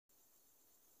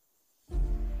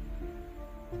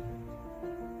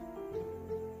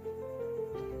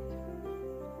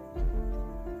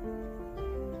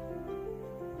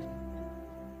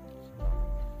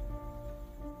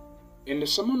In the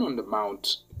Sermon on the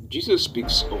Mount, Jesus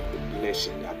speaks of the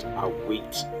blessing that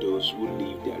awaits those who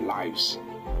live their lives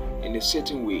in a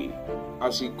certain way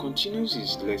as he continues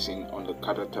his lesson on the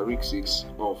characteristics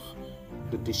of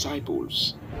the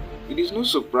disciples. It is no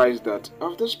surprise that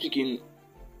after speaking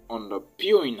on the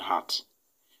pure in heart,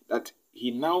 that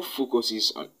he now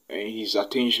focuses on his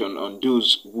attention on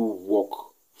those who work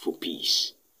for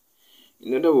peace.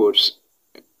 In other words,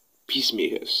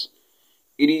 peacemakers.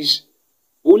 It is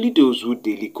only those who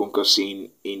daily conquer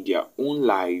sin in their own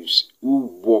lives, who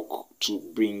work to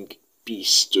bring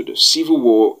peace to the civil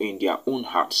war in their own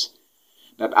hearts,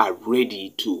 that are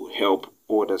ready to help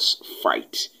others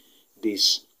fight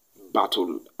this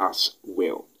battle as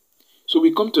well. So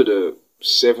we come to the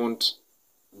seventh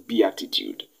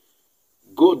beatitude.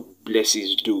 God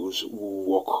blesses those who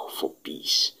work for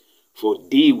peace, for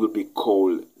they will be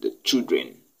called the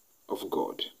children of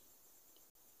God.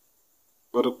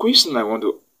 But the question I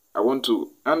want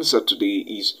to answer today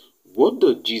is, what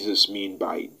does Jesus mean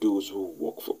by those who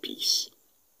work for peace?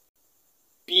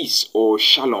 Peace, or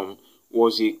shalom,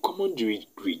 was a common Jewish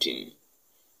greeting.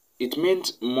 It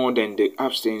meant more than the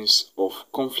absence of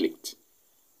conflict.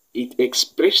 It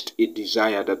expressed a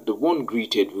desire that the one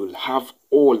greeted will have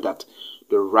all that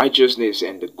the righteousness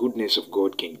and the goodness of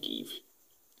God can give.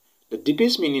 The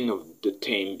deepest meaning of the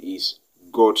term is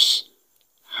God's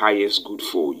highest good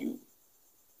for you,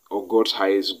 or God's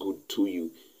highest good to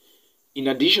you. In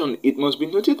addition, it must be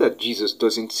noted that Jesus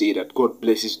doesn't say that God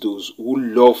blesses those who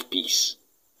love peace,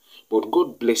 but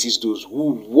God blesses those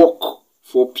who work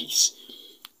for peace.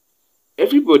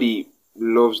 Everybody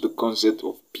loves the concept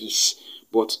of peace,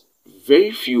 but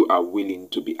very few are willing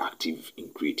to be active in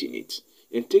creating it.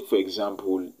 And take, for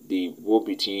example, the war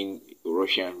between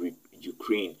Russia and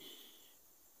Ukraine.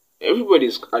 Everybody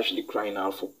is actually crying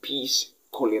out for peace,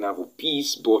 calling out for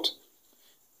peace, but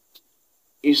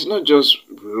it's not just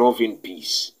loving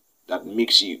peace that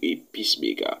makes you a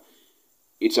peacemaker.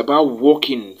 It's about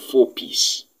working for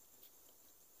peace.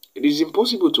 It is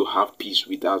impossible to have peace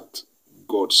without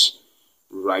God's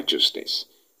righteousness.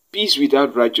 Peace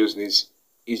without righteousness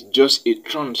is just a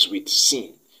trance with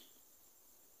sin.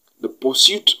 The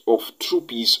pursuit of true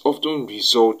peace often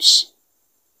results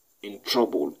in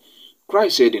trouble.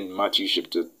 Christ said in Matthew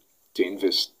chapter 10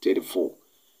 verse 34,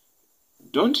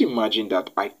 "Don't imagine that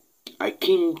I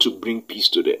came to bring peace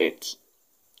to the earth.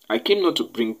 I came not to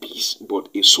bring peace, but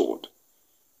a sword."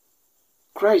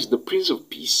 Christ, the Prince of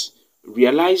Peace,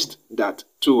 realized that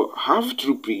to have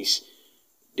true peace,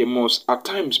 there must at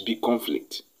times be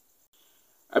conflict.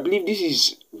 I believe this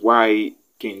is why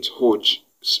Kent Hodge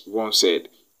once said,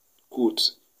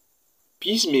 quote,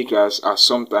 "Peacemakers are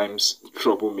sometimes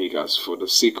troublemakers for the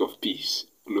sake of peace."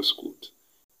 Close quote.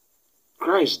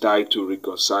 Christ died to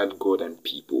reconcile God and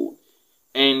people,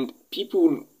 and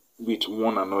people with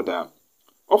one another.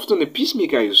 Often a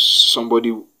peacemaker is somebody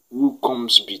who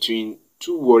comes between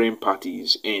two warring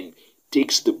parties and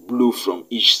takes the blow from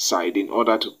each side in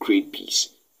order to create peace.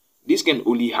 This can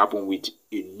only happen with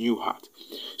a new heart.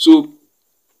 So,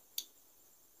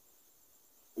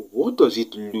 what does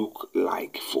it look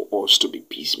like for us to be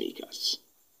peacemakers?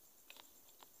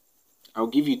 I'll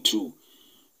give you two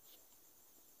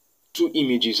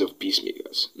images of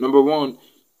peacemakers. Number one,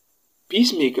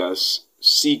 peacemakers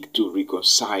seek to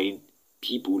reconcile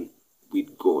people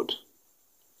with God.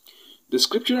 The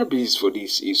scriptural basis for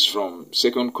this is from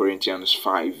 2 Corinthians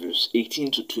 5 verse 18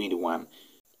 to 21.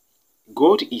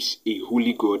 God is a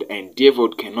holy God and therefore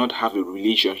cannot have a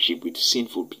relationship with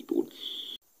sinful people.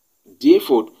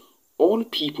 Therefore, all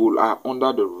people are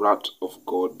under the wrath of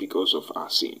God because of our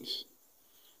sins.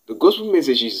 The gospel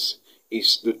message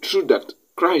is the truth that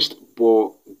Christ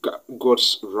bore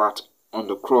God's wrath on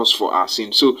the cross for our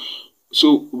sins,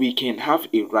 so we can have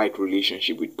a right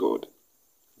relationship with God.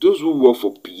 Those who work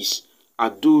for peace are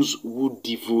those who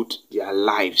devote their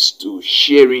lives to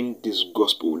sharing this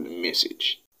gospel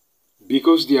message.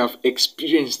 Because they have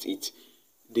experienced it,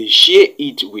 they share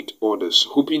it with others,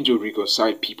 hoping to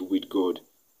reconcile people with God.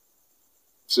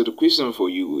 So the question for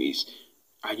you is,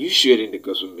 are you sharing the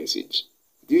gospel message?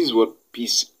 This is what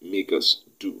peacemakers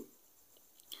do.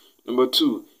 Number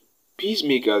two,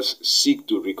 peacemakers seek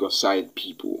to reconcile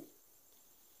people.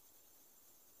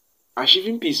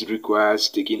 Achieving peace requires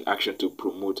taking action to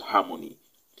promote harmony.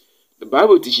 The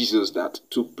Bible teaches us that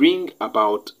to bring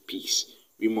about peace,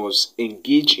 we must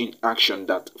engage in action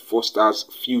that fosters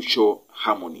future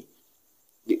harmony.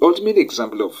 The ultimate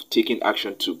example of taking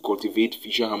action to cultivate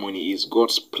future harmony is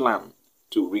God's plan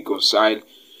to reconcile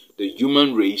the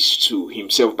human race to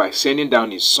himself by sending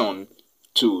down his Son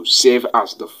to serve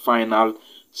as the final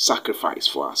sacrifice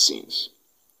for our sins.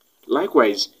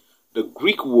 Likewise, The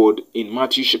Greek word in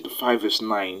Matthew chapter 5 verse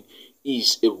 9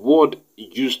 is a word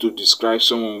used to describe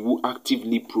someone who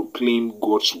actively proclaims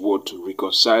God's word to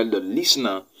reconcile the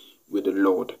listener with the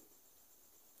Lord.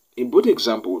 In both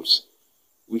examples,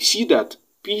 we see that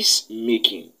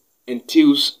peacemaking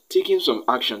entails taking some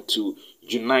action to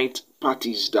unite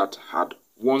parties that had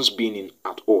once been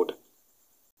at odds.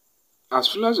 As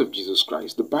followers of Jesus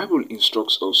Christ, the Bible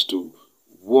instructs us to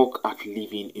work at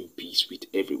living in peace with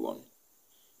everyone.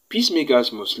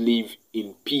 Peacemakers must live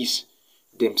in peace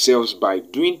themselves by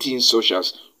doing things such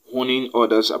as honoring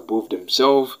others above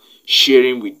themselves,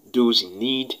 sharing with those in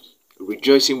need,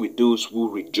 rejoicing with those who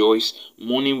rejoice,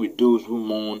 mourning with those who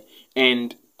mourn,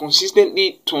 and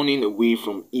consistently turning away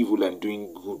from evil and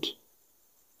doing good.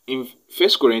 In 1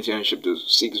 Corinthians chapter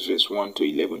 6 verse 1 to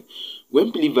 11,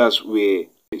 when believers were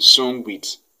sung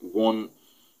with one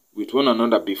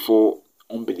another before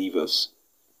unbelievers,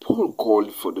 Paul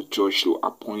called for the church to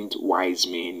appoint wise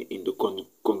men in the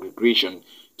congregation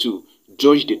to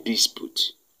judge the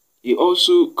dispute. He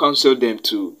also counseled them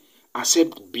to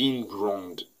accept being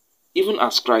wronged, even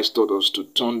as Christ taught us to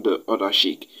turn the other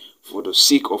cheek for the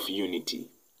sake of unity.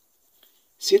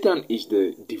 Satan is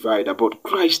the divider, but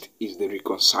Christ is the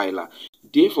reconciler.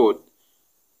 Therefore,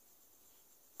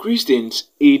 Christians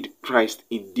aid Christ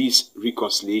in this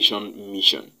reconciliation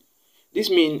mission. This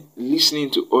means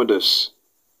listening to others,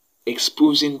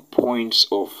 exposing points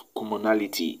of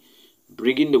commonality,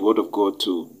 bringing the word of God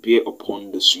to bear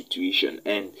upon the situation,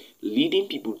 and leading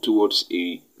people towards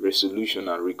a resolution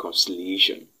and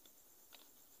reconciliation.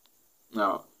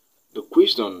 Now, the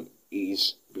question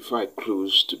is, before I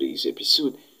close today's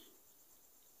episode,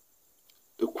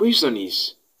 the question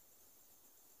is,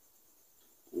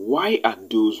 why are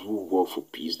those who work for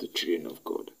peace the children of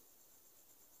God?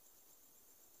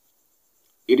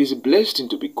 It is a blessing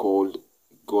to be called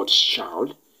God's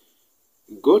child.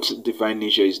 God's divine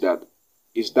nature is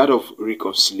that of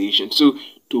reconciliation. So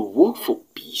to work for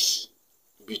peace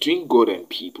between God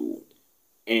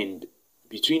and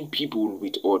between people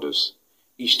with others,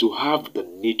 is to have the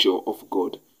nature of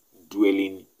God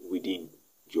dwelling within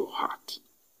your heart.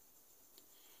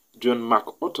 John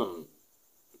MacArthur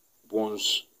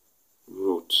once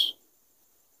wrote,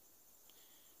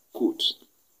 quote,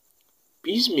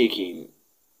 "Peacemaking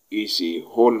is a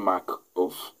hallmark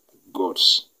of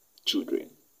God's children.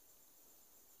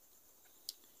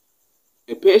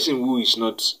 A person who is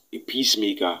not a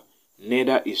peacemaker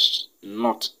neither is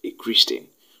not a Christian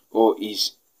or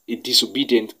is a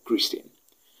disobedient Christian.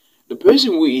 The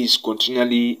person who is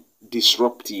continually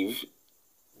disruptive,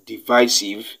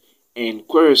 divisive, and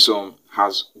quarrelsome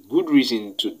has good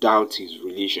reason to doubt his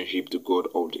relationship to God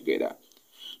altogether.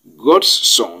 God's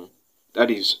Son,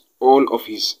 that is, all of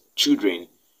his children,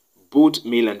 both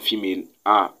male and female,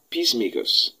 are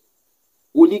peacemakers.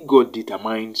 Only God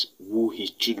determines who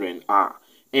his children are,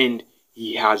 and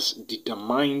he has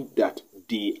determined that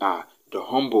they are the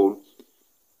humble,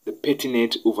 the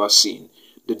penitent over sin,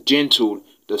 the gentle,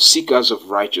 the seekers of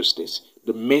righteousness,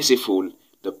 the merciful,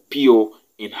 the pure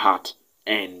in heart,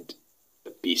 and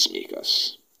the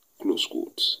peacemakers." Close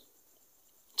quotes.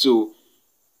 So,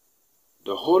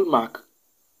 the hallmark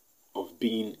of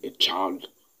being a child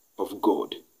of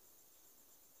God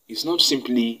is not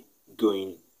simply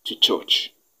going to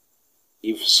church,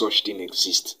 if such thing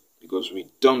exists, because we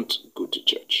don't go to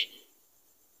church.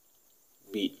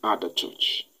 We are the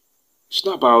church. It's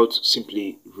not about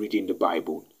simply reading the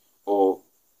Bible or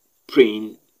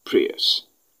praying prayers.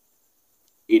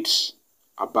 It's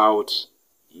about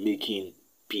making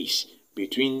peace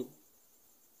between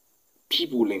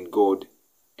people and God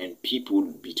and people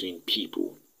between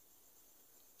people.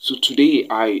 So today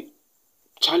I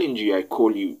challenge you, I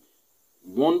call you,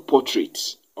 one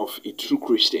portrait of a true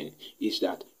Christian is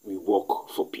that we work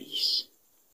for peace.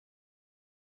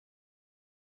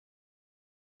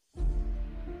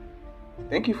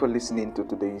 Thank you for listening to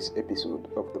today's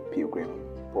episode of the Pilgrim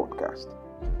Podcast.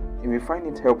 If you find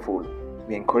it helpful,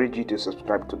 we encourage you to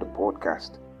subscribe to the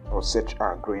podcast or search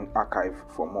our growing archive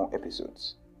for more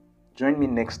episodes. Join me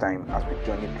next time as we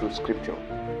journey through scripture,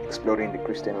 exploring the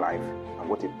Christian life and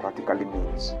what it practically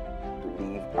means to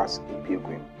live as a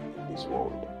pilgrim in this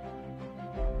world.